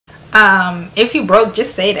If you broke,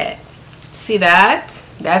 just say that. See that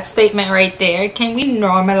statement right there? Can we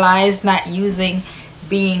normalize not using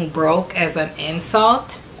being broke as an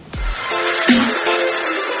insult?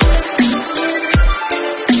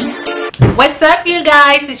 What's up, you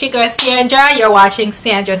guys? It's your girl Sandra. You're watching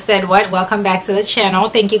Sandra Said What. Welcome back to the channel.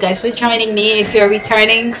 Thank you guys for joining me. If you're a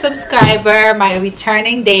returning subscriber, my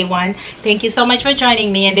returning day one, thank you so much for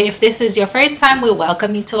joining me. And if this is your first time, we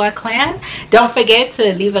welcome you to our clan. Don't forget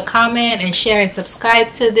to leave a comment and share and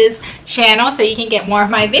subscribe to this channel so you can get more of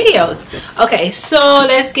my videos. Okay, so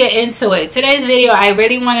let's get into it. Today's video, I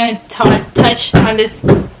really want to touch on this.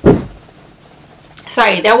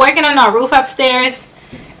 Sorry, they're working on our roof upstairs.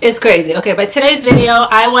 It's crazy. Okay, but today's video,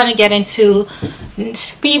 I want to get into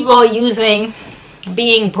people using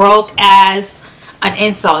being broke as an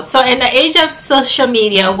insult. So in the age of social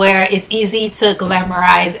media, where it's easy to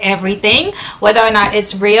glamorize everything, whether or not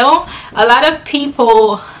it's real, a lot of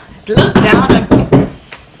people look down on people.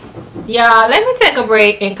 Y'all, let me take a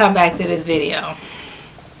break and come back to this video.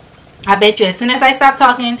 I bet you as soon as I stop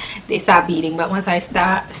talking, they stop beating. But once I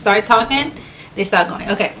start talking, they start going.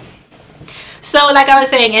 Okay. So like I was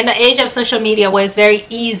saying, in the age of social media, where it's very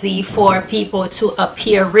easy for people to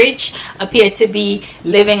appear rich, appear to be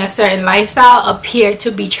living a certain lifestyle, appear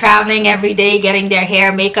to be traveling every day, getting their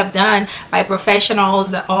hair, makeup done by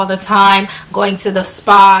professionals all the time, going to the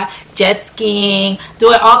spa, jet skiing,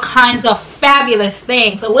 doing all kinds of fabulous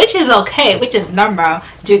things, which is okay, which is normal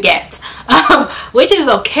to get, which is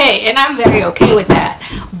okay, and I'm very okay with that.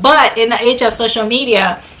 But in the age of social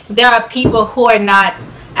media, there are people who are not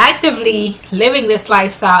actively living this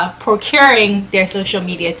lifestyle, procuring their social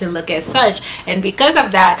media to look as such, and because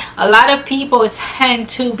of that, a lot of people tend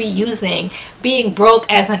to be using being broke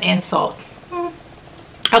as an insult.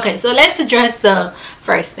 Okay, so let's address the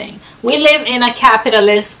first thing. We live in a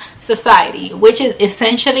capitalist society, which is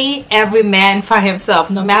essentially every man for himself.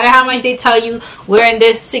 No matter how much they tell you we're in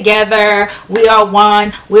this together, we are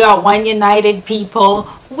one united people,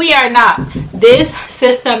 we are not. This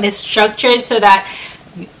system is structured so that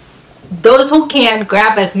those who can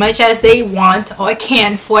grab as much as they want or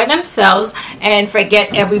can for themselves and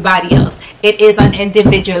forget everybody else. It is an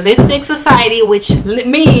individualistic society, which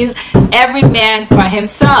means every man for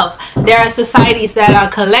himself. There are societies that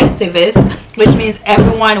are collectivist, which means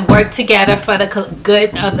everyone work together for the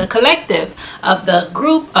good of the collective, of the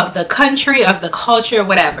group, of the country, of the culture,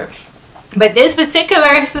 whatever. But this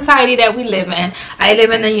particular society that we live in, I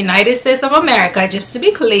live in the United States of America, just to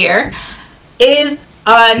be clear, is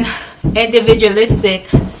an individualistic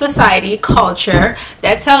society culture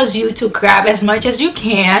that tells you to grab as much as you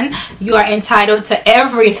can. You are entitled to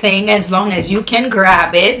everything as long as you can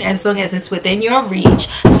grab it, as long as it's within your reach.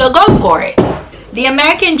 So go for it. The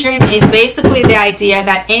American dream is basically the idea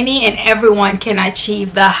that any and everyone can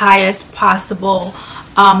achieve the highest possible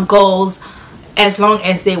goals as long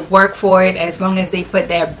as they work for it, as long as they put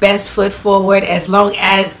their best foot forward, as long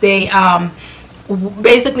as they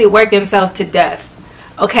basically work themselves to death.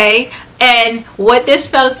 Okay, and what this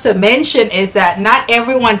fails to mention is that not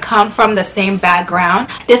everyone comes from the same background.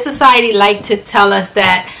 This society like to tell us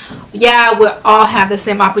that, yeah, we all have the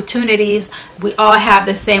same opportunities, we all have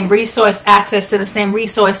the same access to the same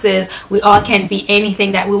resources, we all can be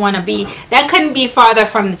anything that we want to be. That couldn't be farther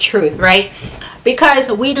from the truth, right?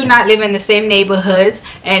 Because we do not live in the same neighborhoods,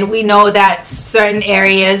 and we know that certain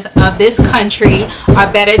areas of this country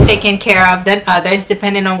are better taken care of than others,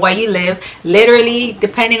 depending on where you live. Literally,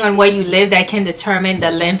 depending on where you live, that can determine the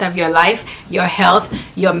length of your life, your health,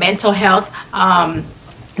 your mental health,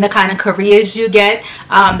 the kind of careers you get,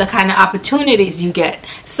 the kind of opportunities you get.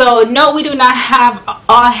 So no, we do not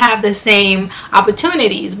all have the same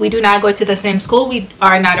opportunities. We do not go to the same school. We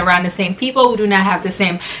are not around the same people. We do not have the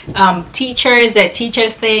same teachers that teach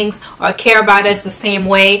us things or care about us the same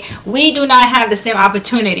way. We do not have the same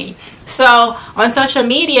opportunity. So on social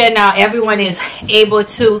media now, everyone is able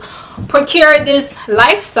to procure this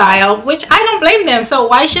lifestyle, which I don't blame them. So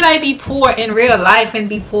why should I be poor in real life and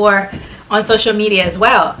be poor on social media as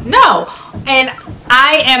well? No. And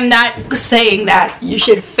I am not saying that you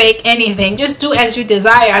should fake anything. Just do as you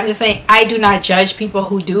desire. I'm just saying I do not judge people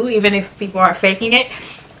who do, even if people are faking it.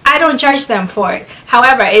 I don't judge them for it.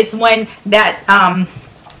 However, it's when that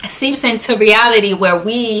seeps into reality where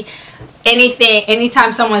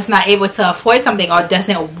anytime someone's not able to afford something or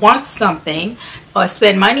doesn't want something or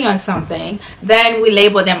spend money on something, then we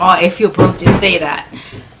label them, oh, if you're broke, just say that.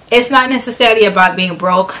 it's not necessarily about being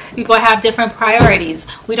broke. People have different priorities.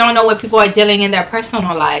 We don't know what people are dealing in their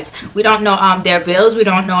personal lives. We don't know their bills. We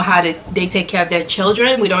don't know how they take care of their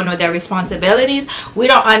children. We don't know their responsibilities. We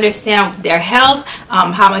don't understand their health,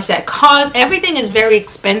 how much that costs. Everything is very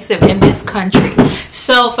expensive in this country.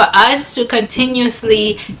 So for us to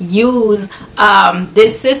continuously use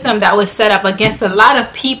this system that was set up against a lot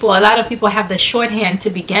of people have the shorthand to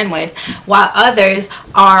begin with, while others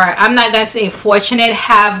are, I'm not going to say fortunate,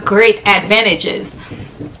 have great advantages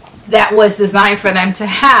that was designed for them to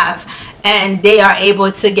have, and they are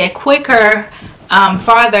able to get quicker,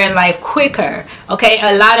 farther in life quicker. Okay,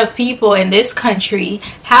 a lot of people in this country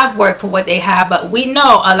have worked for what they have, but we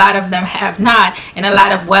know a lot of them have not, and a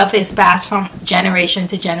lot of wealth is passed from generation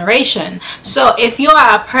to generation. So if you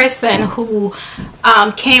are a person who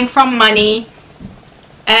came from money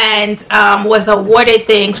and was awarded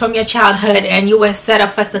things from your childhood, and you were set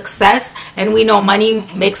up for success, and we know money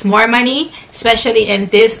makes more money, especially in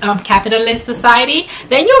this capitalist society,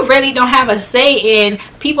 then you really don't have a say in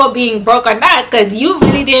people being broke or not, because you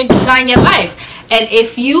really didn't design your life. And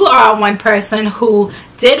if you are one person who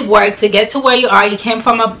did work to get to where you are, you came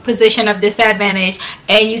from a position of disadvantage,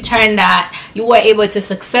 and you were able to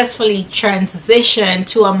successfully transition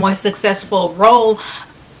to a more successful role,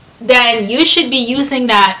 then you should be using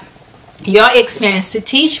your experience to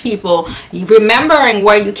teach people, remembering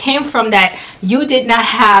where you came from, that you did not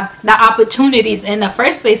have the opportunities in the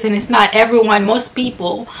first place. And it's not everyone, most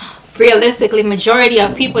people, realistically, majority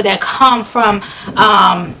of people that come from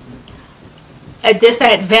a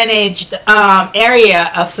disadvantaged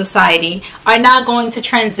area of society are not going to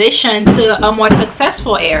transition to a more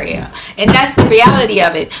successful area, and that's the reality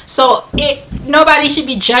of it. So nobody should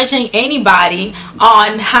be judging anybody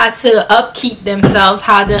on how to upkeep themselves,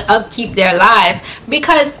 how to upkeep their lives,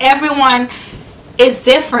 because everyone is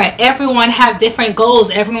different. Everyone have different goals.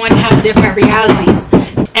 Everyone have different realities.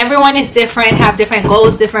 Everyone is different, have different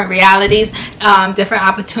goals, different realities, different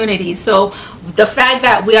opportunities. So the fact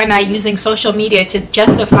that we are not using social media to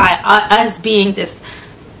justify us being this,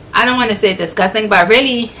 I don't want to say disgusting, but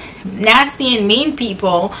really nasty and mean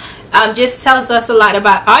people, just tells us a lot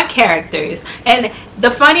about our characters. And the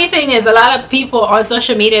funny thing is, a lot of people on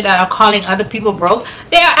social media that are calling other people broke,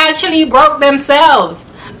 they are actually broke themselves.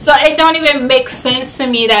 So it don't even make sense to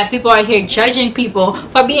me that people are here judging people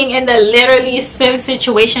for being in the literally same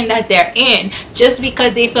situation that they're in, just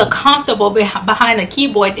because they feel comfortable behind a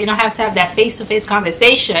keyboard. They don't have to have that face-to-face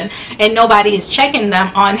conversation, and nobody is checking them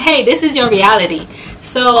on, hey, this is your reality.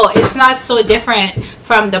 So it's not so different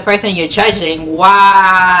from the person you're judging.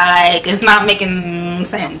 Why? Like, it's not making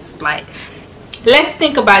sense. Like, let's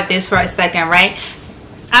think about this for a second, right?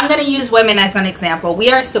 I'm going to use women as an example. We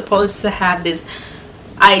are supposed to have this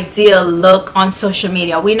ideal look on social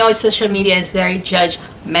media. We know social media is very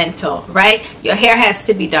judgmental, right? Your hair has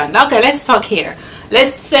to be done. Okay, let's talk hair.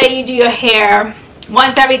 Let's say you do your hair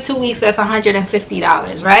once every 2 weeks. That's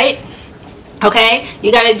 $150, right? Okay,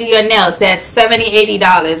 you got to do your nails. That's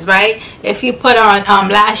 $70-$80, right? If you put on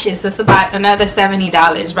lashes, that's about another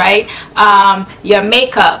 $70, right? Your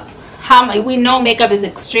makeup. We know makeup is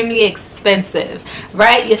extremely expensive,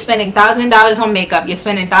 right? You're spending $1,000 on makeup. You're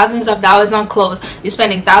spending thousands of dollars on clothes. You're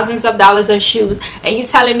spending thousands of dollars on shoes. And you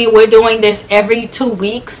telling me we're doing this every 2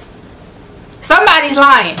 weeks? Somebody's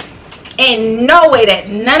lying. Ain't no way that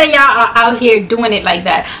none of y'all are out here doing it like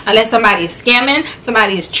that. Unless somebody's scamming,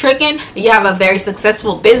 somebody's tricking, you have a very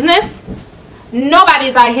successful business.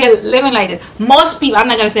 Nobody's out here living like this. Most people, I'm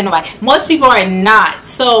not going to say nobody, most people are not.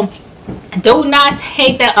 So do not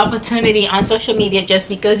take that opportunity on social media just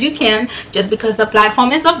because you can, just because the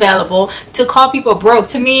platform is available, to call people broke.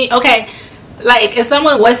 To me, okay, like if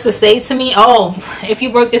someone was to say to me, oh, if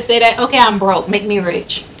you broke, just say that, okay, I'm broke, make me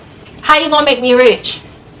rich. How you gonna make me rich?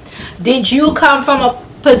 Did you come from a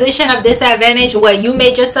position of disadvantage where you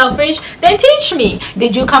made yourself rich? Then teach me.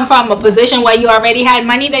 Did you come from a position where you already had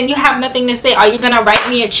money? Then you have nothing to say. Are you gonna write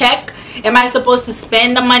me a check? Am I supposed to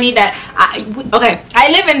spend the money that I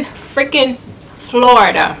live in freaking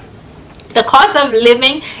Florida. The cost of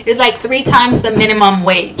living is like 3 times the minimum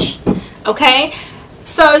wage. Okay,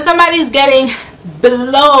 so if somebody's getting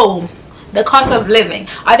below the cost of living,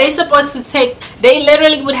 are they supposed to take, they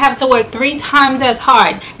literally would have to work 3 times as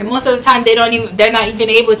hard, and most of the time they're not even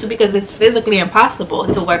able to, because it's physically impossible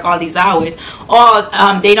to work all these hours, or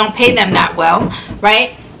they don't pay them that well,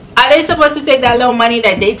 right? Are they supposed to take that little money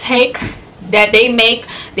that they make,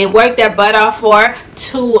 they work their butt off for,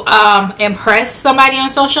 to impress somebody on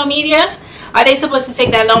social media? Are they supposed to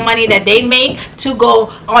take that little money that they make to go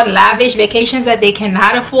on lavish vacations that they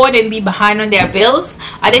cannot afford and be behind on their bills?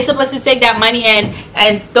 Are they supposed to take that money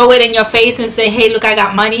and throw it in your face and say, hey, look, I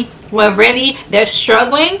got money? Well, really, they're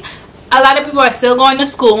struggling. A lot of people are still going to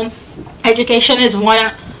school. Education is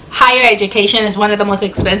higher education is one of the most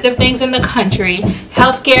expensive things in the country.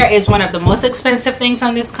 Healthcare is one of the most expensive things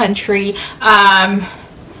on this country.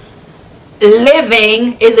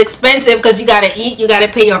 Living is expensive because you got to eat, you got to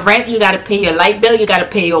pay your rent, you got to pay your light bill, you got to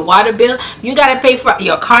pay your water bill, you got to pay for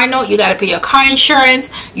your car note, you got to pay your car insurance.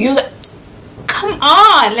 Come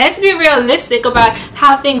on, let's be realistic about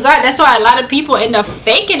how things are. That's why a lot of people end up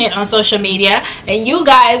faking it on social media, and you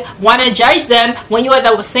guys want to judge them when you are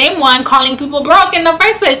the same one calling people broke in the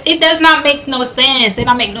first place. It does not make no sense. It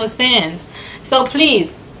don't make no sense. So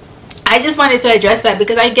please, I just wanted to address that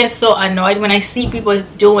because I get so annoyed when I see people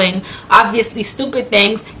doing obviously stupid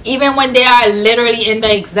things, even when they are literally in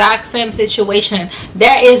the exact same situation.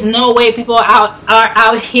 There is no way people are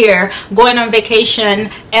out here going on vacation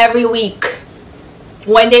every week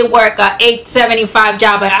when they work a $8.75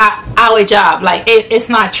 job, an hour job. Like, it's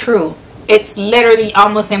not true. It's literally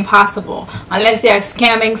almost impossible unless they're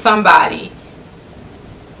scamming somebody,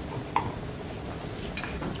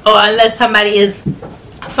 or unless somebody is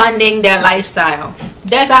funding their lifestyle.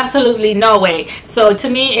 There's absolutely no way. So to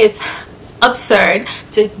me, it's absurd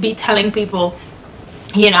to be telling people,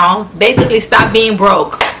 you know, basically stop being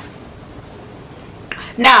broke.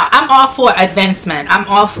 Now, I'm all for advancement. I'm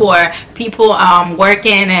all for people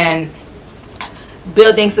working and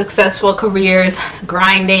building successful careers,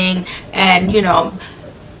 grinding, and, you know,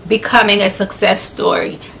 becoming a success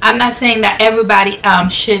story. I'm not saying that everybody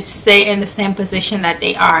should stay in the same position that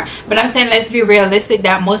they are, but I'm saying let's be realistic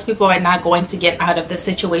that most people are not going to get out of the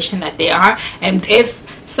situation that they are. And if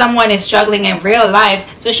someone is struggling in real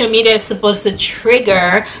life, social media is supposed to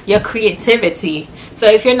trigger your creativity. So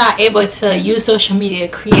if you're not able to use social media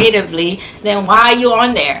creatively, then why are you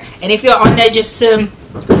on there? And if you're on there just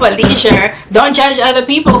for leisure, don't judge other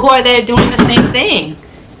people who are there doing the same thing.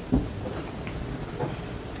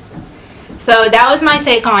 So that was my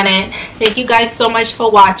take on it. Thank you guys so much for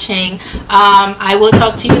watching. I will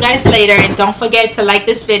talk to you guys later, and don't forget to like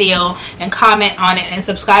this video and comment on it and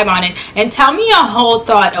subscribe on it, and tell me your whole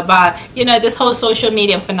thought about, you know, this whole social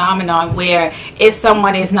media phenomenon where if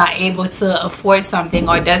someone is not able to afford something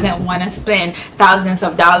or doesn't want to spend thousands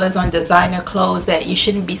of dollars on designer clothes that you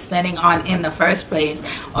shouldn't be spending on in the first place,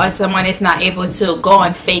 or someone is not able to go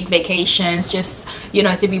on fake vacations just, you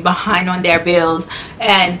know, to be behind on their bills,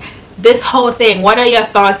 and this whole thing, what are your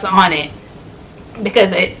thoughts on it? Because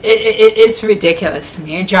it's ridiculous to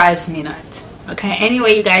me. It drives me nuts. Okay,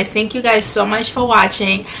 anyway, you guys, thank you guys so much for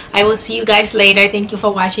watching. I will see you guys later. Thank you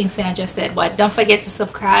for watching. Sandra said what? Don't forget to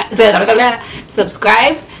subscribe.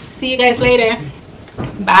 See you guys later.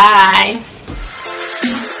 Bye.